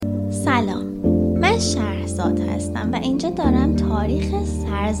سلام، من شهرزاد هستم و اینجا دارم تاریخ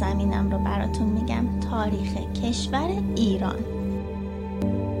سرزمینم رو براتون میگم، تاریخ کشور ایران.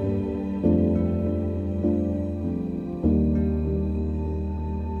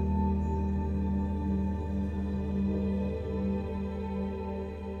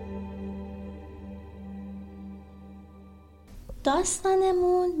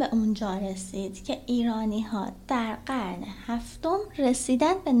 داستانمون به اونجا رسید که ایرانی ها در قرن هفتم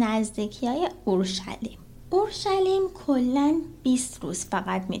رسیدن به نزدیکی‌های اورشلیم. اورشلیم کلاً 20 روز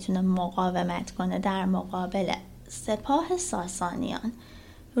فقط میتونه مقاومت کنه در مقابل سپاه ساسانیان.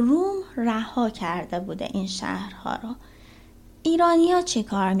 روم رها کرده بوده این شهرها رو. ایرانی ها چی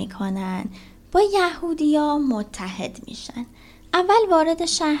کار میکنن؟ با یهودی ها متحد میشن. اول وارد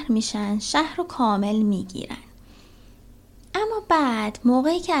شهر میشن، شهر رو کامل میگیرن. اما بعد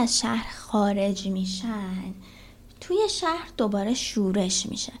موقعی که از شهر خارج میشن، توی شهر دوباره شورش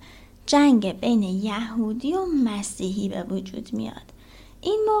میشه. جنگ بین یهودی و مسیحی به وجود میاد.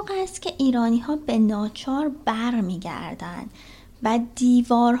 این موقع است که ایرانی ها به ناچار بر میگردن و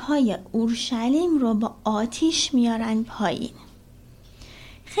دیوارهای اورشلیم رو با آتیش میارن پایین.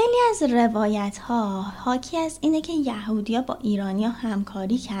 خیلی از روایت ها حاکی از اینه که یهودی ها با ایرانی ها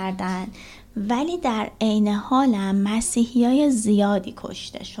همکاری کردن، ولی در عین حال هم مسیحیای زیادی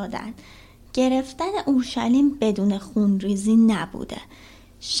کشته شدن. گرفتن اورشلیم بدون خونریزی نبوده.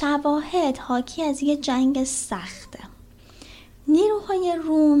 شواهد حاکی از یه جنگ سخته. نیروهای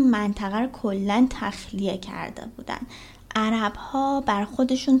روم منطقه رو کلاً تخلیه کرده بودن. عرب‌ها بر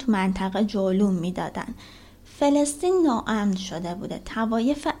خودشون تو منطقه جولون میدادن. فلسطین ناامن شده بوده.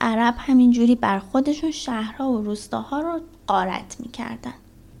 طوایف عرب همینجوری بر خودشون شهرها و روستاها رو غارت میکردن.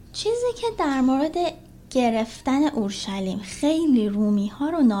 چیزی که در مورد گرفتن اورشلیم خیلی رومی ها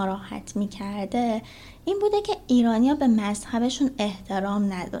رو ناراحت می کرده این بوده که ایرانی ها به مذهبشون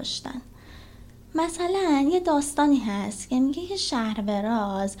احترام نداشتن. مثلا یه داستانی هست که میگه که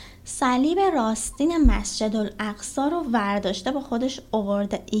شهربراز صلیب راستین مسجد الاقصی رو ورداشته با خودش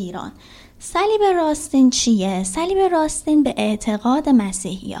آورده ایران. صلیب راستین چیه؟ صلیب راستین به اعتقاد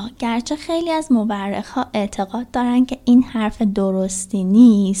مسیحی ها، گرچه خیلی از مورخ ها اعتقاد دارن که این حرف درستی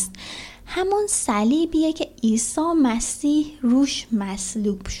نیست، همون صلیبیه که عیسی مسیح روش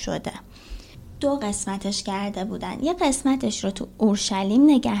مصلوب شده. 2 قسمتش کرده بودن. یه قسمتش رو تو اورشلیم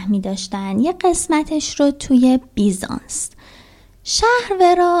نگه می داشتن، یه قسمتش رو توی بیزانس.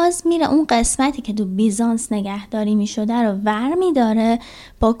 شهربراز میره اون قسمتی که تو بیزانس نگهداری می شده رو ور می داره،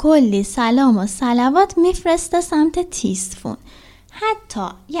 با کلی سلام و صلوات میفرسته سمت تیسفون. حتی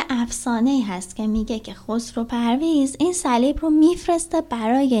یه افسانه هست که میگه که خسرو پرویز این صلیب رو میفرسته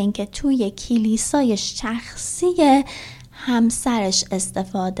برای اینکه توی کلیسای شخصی همسرش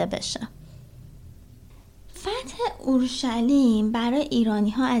استفاده بشه. فتح اورشلیم برای ایرانی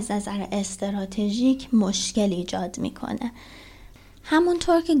ها از نظر استراتژیک مشکل ایجاد میکنه.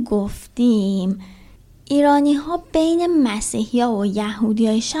 همونطور که گفتیم ایرانی ها بین مسیحی ها و یهودی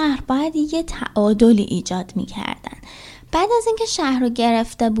های شهر باید یه تعادلی ایجاد میکردن. بعد از اینکه شهر رو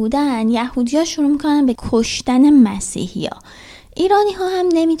گرفته بودن، یهودی ها شروع میکنن به کشتن مسیحی ها. ایرانی ها هم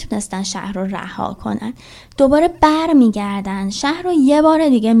نمیتونستن شهر رو رها کنن. دوباره بر میگردن، شهر رو یه بار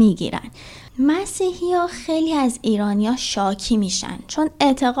دیگه میگیرن. مسیحی ها خیلی از ایرانی ها شاکی میشن، چون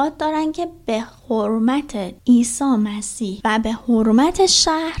اعتقاد دارن که به حرمت عیسی مسیح و به حرمت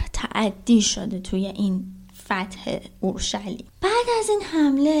شهر تعدی شده توی این فتح اورشلیم. بعد از این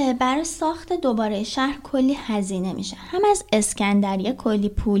حمله برای ساخت دوباره شهر کلی هزینه میشه. هم از اسکندریه کلی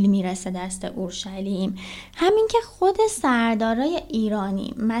پول میرسه دست اورشلیم، همین که خود سردارای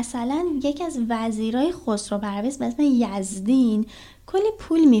ایرانی، مثلا یکی از وزیرای خسرو پرویز به اسم یزدین، کلی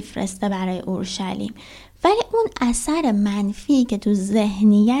پول میفرسته برای اورشلیم، ولی اون اثر منفی که تو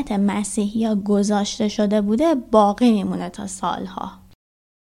ذهنیت مسیحی‌ها گذاشته شده بوده باقی میمونه تا سالها.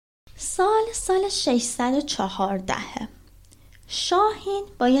 سال 614 شاهین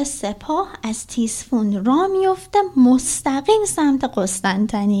با یه سپاه از تیسفون راه میفته مستقیم سمت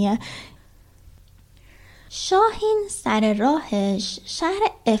قسطنطنیه. شاهین سر راهش شهر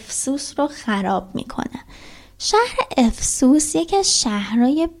افسوس رو خراب میکنه. شهر افسوس یکی از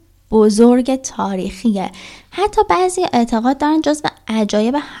شهرهای بزرگ تاریخیه. حتی بعضی اعتقاد دارن جزو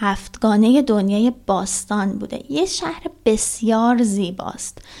عجایب 7گانه دنیای باستان بوده. یه شهر بسیار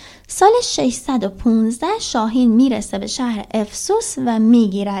زیباست. سال 615 شاهین میرسه به شهر افسوس و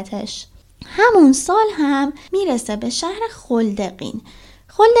میگیرتش. همون سال هم میرسه به شهر خلدقین.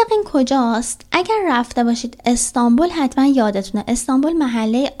 خلدقین کجاست؟ اگر رفته باشید استانبول حتما یادتونه. استانبول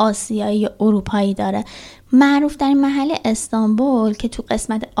محله آسیایی اروپایی داره. معروف در این محله استانبول که تو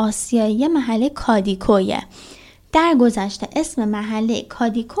قسمت آسیایی محله کادیکویه. در گذشته اسم محله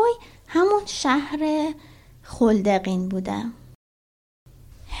کادیکوی همون شهر خلدقین بوده.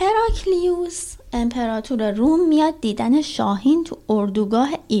 هراکلیوس امپراتور روم میاد دیدن شاهین تو اردوگاه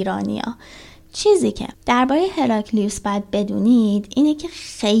ایرانیا. چیزی که درباره هراکلیوس باید بدونید اینه که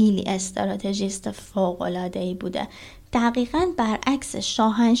خیلی استراتژیست فوق‌العاده‌ای بوده، دقیقاً برعکس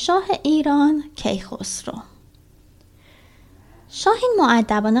شاهنشاه ایران کیخسرو. شاهین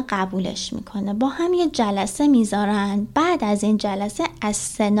مؤدبانه قبولش میکنه، با هم یه جلسه میذارن. بعد از این جلسه از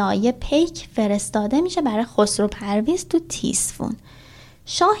سنای پیک فرستاده میشه برای خسرو پرویز تو تیسفون.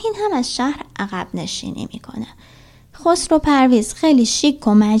 شاهین هم از شهر عقب نشینی میکنه. خسرو پرویز خیلی شیک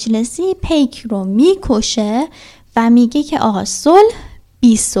و مجلسی پیک رو میکشه و میگه که آقا صلح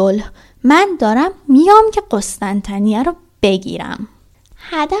بی صلح، من دارم میام که قسطنطنیه رو بگیرم.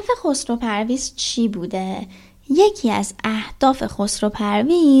 هدف خسرو پرویز چی بوده؟ یکی از اهداف خسرو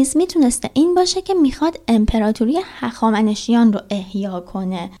پرویز میتونسته این باشه که میخواد امپراتوری هخامنشیان رو احیا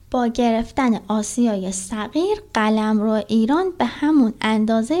کنه. با گرفتن آسیای صغیر قلمرو ایران به همون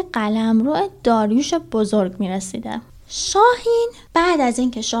اندازه قلمرو داریوش بزرگ میرسیده. شاهین بعد از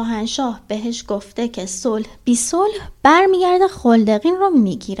اینکه شاهنشاه بهش گفته که صلح بی صلح، برمیگرده خلدقین رو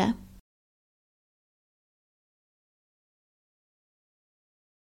میگیره.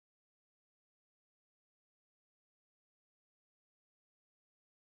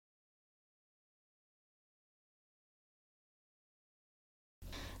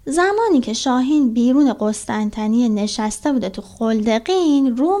 زمانی که شاهین بیرون قسطنطنیه نشسته بوده تو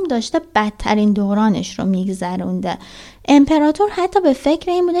خلدقین، روم داشته بدترین دورانش رو میگذرونده. امپراتور حتی به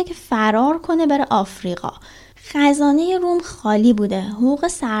فکر این بوده که فرار کنه بره آفریقا. خزانه روم خالی بوده، حقوق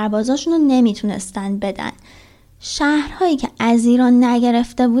سربازاشون رو نمیتونستن بدن. شهرهایی که از ایران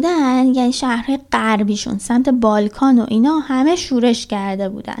نگرفته بودن، یعنی شهرهای غربیشون سمت بالکان و اینا، همه شورش کرده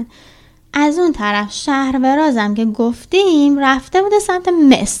بودن. از اون طرف شهرورازم که گفتیم رفته بوده سمت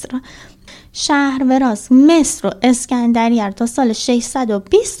مصر. شهروراز مصر و اسکندریه رو تا سال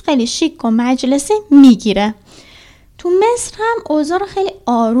 620 خیلی شیک و مجلسی میگیره. تو مصر هم اوضاع رو خیلی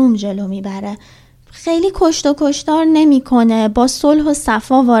آروم جلو میبره، خیلی کشت و کشتار نمیکنه، با صلح و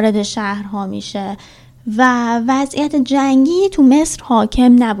صفا وارد شهرها میشه و وضعیت جنگی تو مصر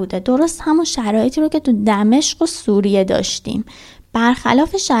حاکم نبوده. درست همون شرایطی رو که تو دمشق و سوریه داشتیم،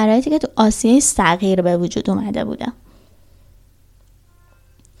 برخلاف شرایطی که تو آسیای صغیر به وجود اومده بوده.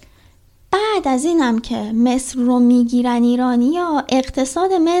 بعد از اینم که مصر رو میگیرن ایرانی‌ها،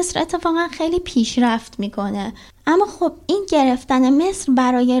 اقتصاد مصر اتفاقا خیلی پیشرفت میکنه. اما خب این گرفتن مصر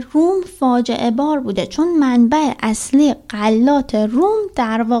برای روم فاجعه بار بوده، چون منبع اصلی غلات روم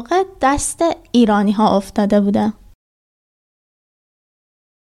در واقع دست ایرانی‌ها افتاده بوده.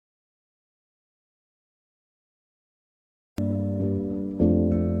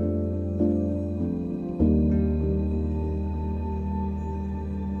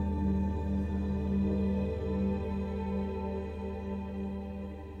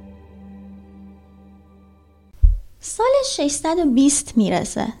 سال 620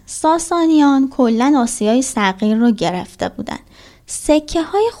 میرسه. ساسانیان کلن آسیای صغیر رو گرفته بودن. سکه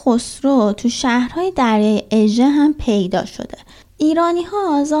های خسرو تو شهرهای دریای اژه هم پیدا شده. ایرانی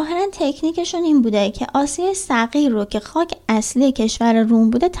ها ظاهرا تکنیکشون این بوده که آسیای صغیر رو که خاک اصلی کشور روم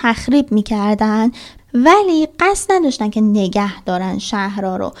بوده تخریب میکردن، ولی قصد نداشتن که نگه دارن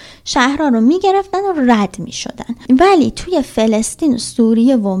شهرها رو میگرفتن و رد میشدن. ولی توی فلسطین و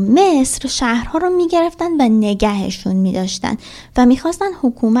سوریه و مصر شهرها رو میگرفتن و نگهشون میداشتن و میخواستن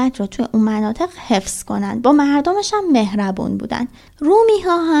حکومت رو توی اون مناطق حفظ کنن. با مردمش هم مهربون بودن. رومی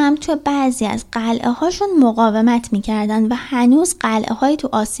ها هم توی بعضی از قلعه هاشون مقاومت میکردن و هنوز قلعه های تو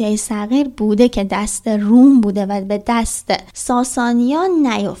آسیای صغیر بوده که دست روم بوده و به دست ساسانیان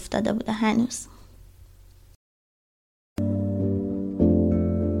نیفتاده بوده هنوز.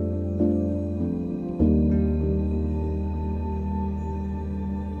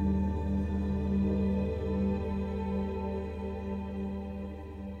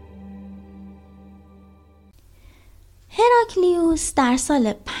 هراکلیوس در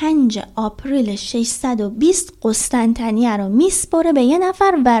سال 5 آپریل 620 قسطنطنیه رو میسپره به یه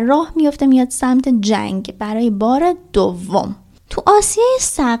نفر و راه میفته میاد سمت جنگ برای بار دوم. تو آسیای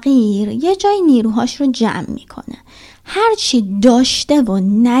صغیر یه جای نیروهاش رو جمع میکنه، هرچی داشته و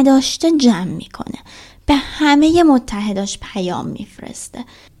نداشته جمع میکنه، به همه متحداش پیام میفرسته.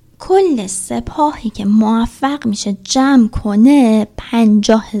 کل سپاهی که موفق میشه جمع کنه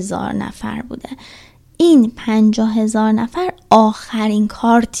 50,000 نفر بوده. این 50,000 نفر آخرین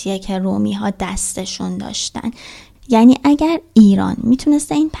کارتیه که رومی ها دستشون داشتن. یعنی اگر ایران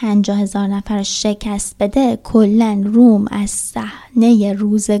میتونسته این 50,000 نفر رو شکست بده، کلن روم از صحنه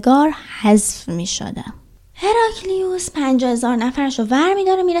روزگار حذف میشده. هراکلیوس 50,000 نفرش رو ور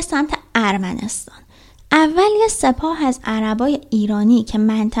میداره میره سمت ارمنستان. اول یه سپاه از عربای ایرانی که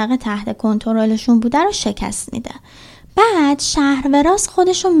منطقه تحت کنترلشون بوده رو شکست میده. بعد شهروراز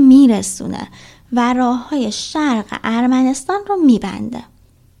خودش رو میرسونه و راههای شرق ارمنستان رو میبنده.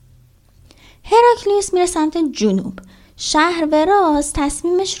 هراکلیوس میره سمت جنوب. شهروراز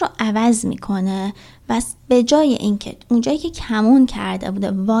تصمیمش رو عوض میکنه و به جای اینکه اونجایی که کمون کرده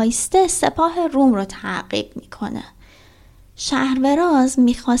بوده وایسته، سپاه روم رو تعقیب میکنه. شهروراز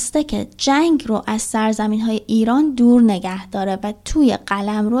میخواسته که جنگ رو از سرزمین‌های ایران دور نگه داره و توی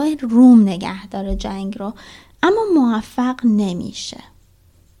قلمرو روم نگه داره جنگ رو، اما موفق نمیشه.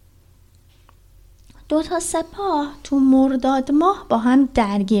 2 سپاه تو مرداد ماه با هم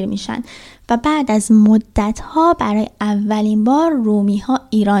درگیر میشن و بعد از مدت‌ها برای اولین بار رومی‌ها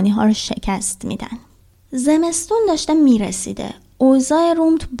ایرانی‌ها رو شکست میدن. زمستون داشته میرسیده. اوضاع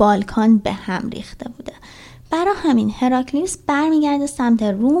روم تو بالکان به هم ریخته بوده. برای همین هراکلیوس برمیگرده سمت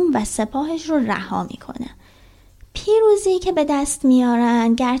روم و سپاهش رو رها میکنه. پیروزی که به دست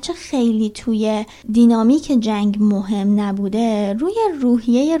میارن گرچه خیلی توی دینامیک جنگ مهم نبوده، روی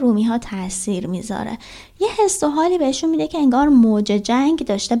روحیه رومی ها تأثیر میذاره. یه حس و حالی بهشون میده که انگار موج جنگ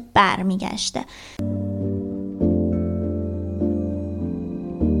داشته برمیگشته.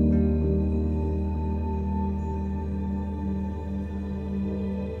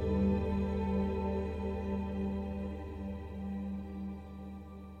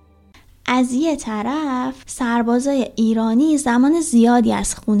 از یه طرف سربازای ایرانی زمان زیادی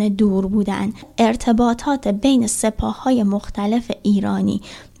از خونه دور بودن. ارتباطات بین سپاه‌های مختلف ایرانی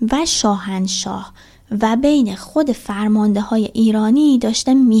و شاهنشاه و بین خود فرمانده‌های ایرانی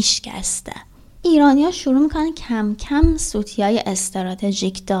داشته میشکسته. ایرانی‌ها شروع میکنن کم کم سوتیای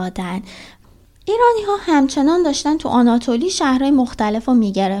استراتژیک دادن. ایرانی‌ها همچنان داشتن تو آناتولی شهرهای مختلف رو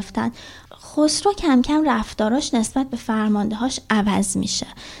میگرفتن. خسرو کم کم رفتاراش نسبت به فرمانده‌هاش عوض میشه.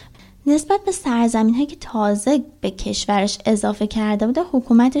 نسبت به سرزمین‌هایی که تازه به کشورش اضافه کرده بوده،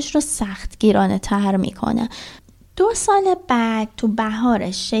 حکومتش رو سختگیرانه تر میکنه. 2 سال بعد تو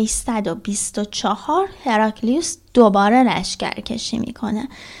بهار 624 هراکلیوس دوباره لشکرکشی میکنه.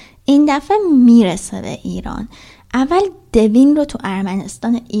 این دفعه میرسه به ایران. اول دوین رو تو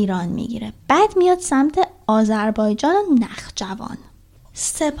ارمنستان ایران میگیره. بعد میاد سمت آذربایجان و نخجوان.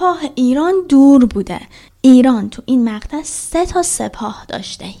 سپاه ایران دور بوده. ایران تو این مقطع 3 سپاه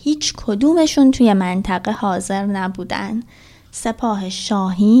داشته. هیچ کدومشون توی منطقه حاضر نبودن. سپاه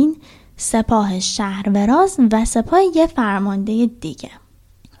شاهین، سپاه شهروراز و سپاه یه فرمانده دیگه.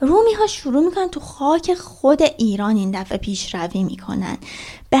 رومی ها شروع میکنن تو خاک خود ایران این دفعه پیشروی میکنن.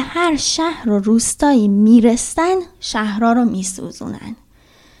 به هر شهر و روستایی میرسن، شهرها رو میسوزونن.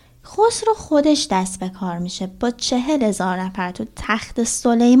 خسرو خودش دست به کار میشه. با 40,000 نفر تو تخت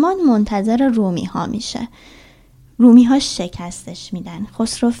سلیمان منتظر رومی ها میشه. رومی ها شکستش میدن.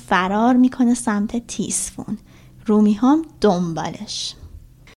 خسرو فرار میکنه سمت تیسفون. رومی ها دنبالش.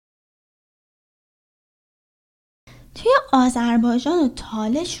 توی آذربایجان و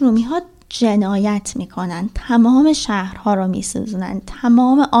تالش رومی ها جنایت میکنن. تمام شهرها رو میسوزونن.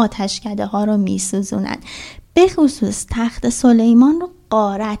 تمام آتشکده ها رو میسوزونن. به خصوص تخت سلیمان رو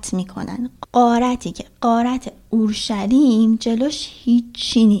غارت میکنن. غارتی که غارت اورشلیم جلوش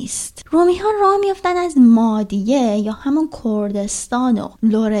هیچی نیست. رومی ها راه میافتن از مادیه یا همون کردستان و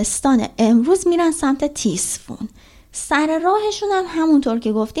لرستان امروز میرن سمت تیسفون. سر راهشون هم همونطور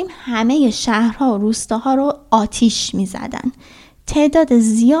که گفتیم همه شهرها و روستاها رو آتیش میزدن. تعداد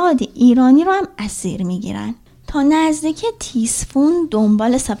زیادی ایرانی رو هم اسیر میگیرن. تا نزدیک تیسفون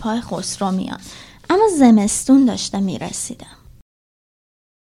دنبال سپاه خسرو میان، اما زمستون داشته میرسیده.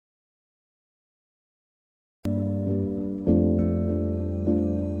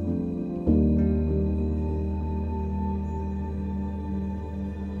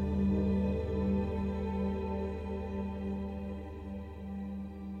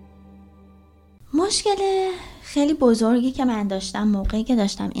 مشکل خیلی بزرگی که من داشتم موقعی که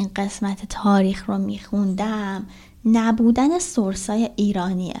داشتم این قسمت تاریخ رو میخوندم نبودن سورسای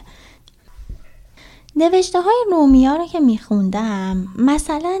ایرانیه. نوشته های رومیا رو که میخوندم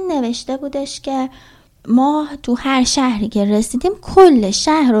مثلا نوشته بودش که ما تو هر شهری که رسیدیم کل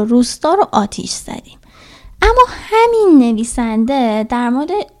شهر و روستا رو آتیش زدیم. اما همین نویسنده در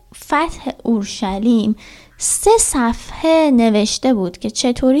مورد فتح اورشلیم 3 صفحه نوشته بود که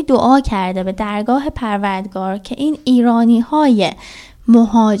چطوری دعا کرده به درگاه پروردگار که این ایرانی های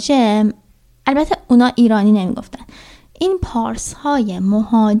مهاجم، البته اونا ایرانی نمیگفتن، این پارس های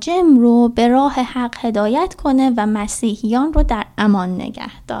مهاجم رو به راه حق هدایت کنه و مسیحیان رو در امان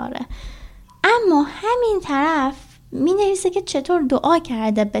نگه داره. اما همین طرف می نویسه که چطور دعا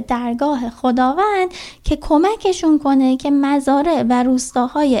کرده به درگاه خداوند که کمکشون کنه که مزارع و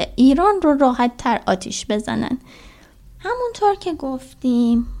روستاهای ایران رو راحت تر آتیش بزنن. همونطور که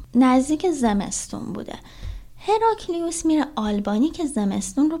گفتیم نزدیک زمستون بوده. هراکلیوس میره آلبانی که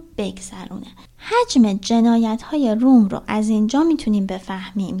زمستون رو بگذرونه. حجم جنایت‌های روم رو از اینجا میتونیم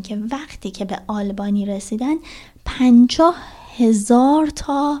بفهمیم که وقتی که به آلبانی رسیدن 50,000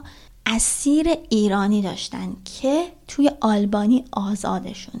 تا اسیر ایرانی داشتن که توی آلبانی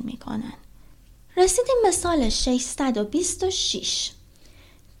آزادشون میکنن. رسیدیم به سال 626.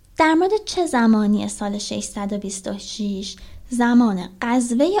 در مورد چه زمانی سال 626؟ زمان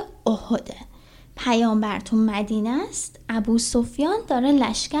غزوه احده. پیامبر تو مدینه است، ابو سفیان داره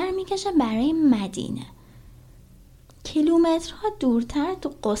لشکر میکشه برای مدینه. کیلومترها دورتر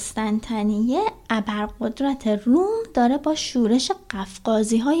تو قسطنطنیه ابرقدرت روم داره با شورش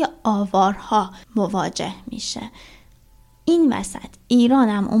قفقازی‌های آوارها مواجه میشه. این وسط ایران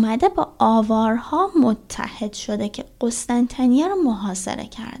هم اومده با آوارها متحد شده که قسطنطنیه رو محاصره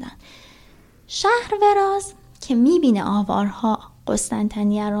کردن. شهروراز که میبینه آوارها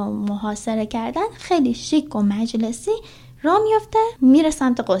قسطنطنیه رو محاصره کردن خیلی شیک و مجلسی را میفته میره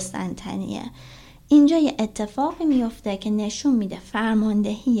سمت قسطنطنیه. اینجا یه اتفاقی میفته که نشون میده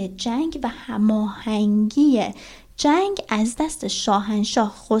فرماندهی جنگ و هماهنگی جنگ از دست شاهنشاه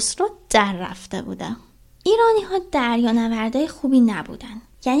خسرو در رفته بوده. ایرانی ها دریانوردای خوبی نبودن،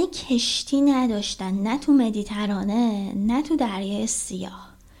 یعنی کشتی نداشتن، نه تو مدیترانه نه تو دریای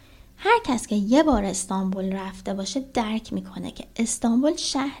سیاه. هر کس که یه بار استانبول رفته باشه درک میکنه که استانبول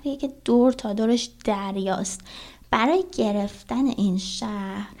شهریه که دور تا دورش دریاست. برای گرفتن این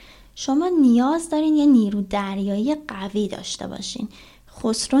شهر شما نیاز دارین یه نیرو دریایی قوی داشته باشین.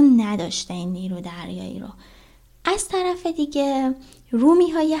 خسرو نداشته این نیرو دریایی رو. از طرف دیگه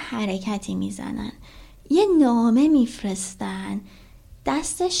رومی ها یه حرکتی میزنن، یه نامه میفرستن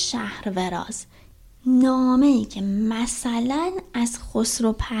دست شهروراز، نامه‌ای که مثلا از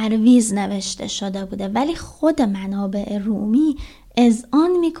خسرو پرویز نوشته شده بوده، ولی خود منابع رومی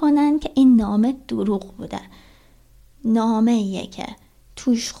اذعان میکنن که این نامه دروغ بوده. نامه‌ایه که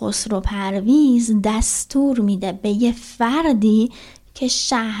توش خسرو پرویز دستور میده به یه فردی که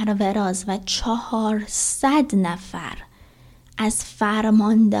شهروراز و 400 نفر از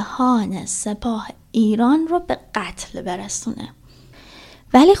فرماندهان سپاه ایران رو به قتل برسونه.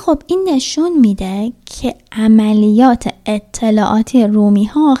 ولی خب این نشون میده که عملیات اطلاعاتی رومی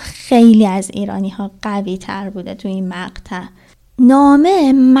ها خیلی از ایرانی ها قوی تر بوده تو این مقطع.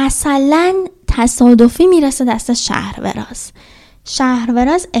 نامه مثلا تصادفی میرسه دست شهروراز.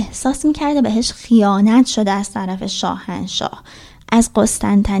 شهروراز احساس میکرده بهش خیانت شده از طرف شاهنشاه، از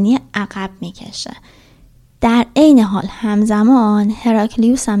قسطنطنیه عقب میکشه. در عین حال همزمان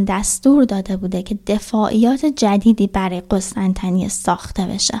هراکلیوس هم دستور داده بوده که دفاعیات جدیدی برای قسطنطنیه ساخته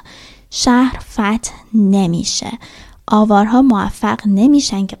بشه. شهر فتح نمیشه، آوارها موفق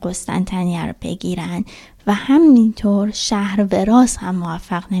نمیشن که قسطنطنیه رو بگیرن و همینطور شهروراز هم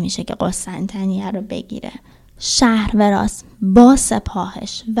موفق نمیشه که قسطنطنیه رو بگیره. شهروراز با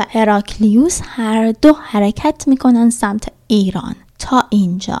سپاهش و هراکلیوس هر دو حرکت میکنن سمت ایران. تا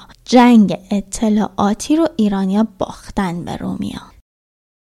اینجا جنگ اطلاعاتی رو ایرانیا باختن به رومیا.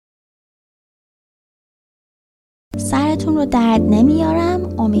 سرتون رو درد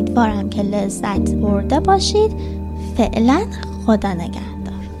نمیارم، امیدوارم که لذت برده باشید. فعلا خدا نگهدار.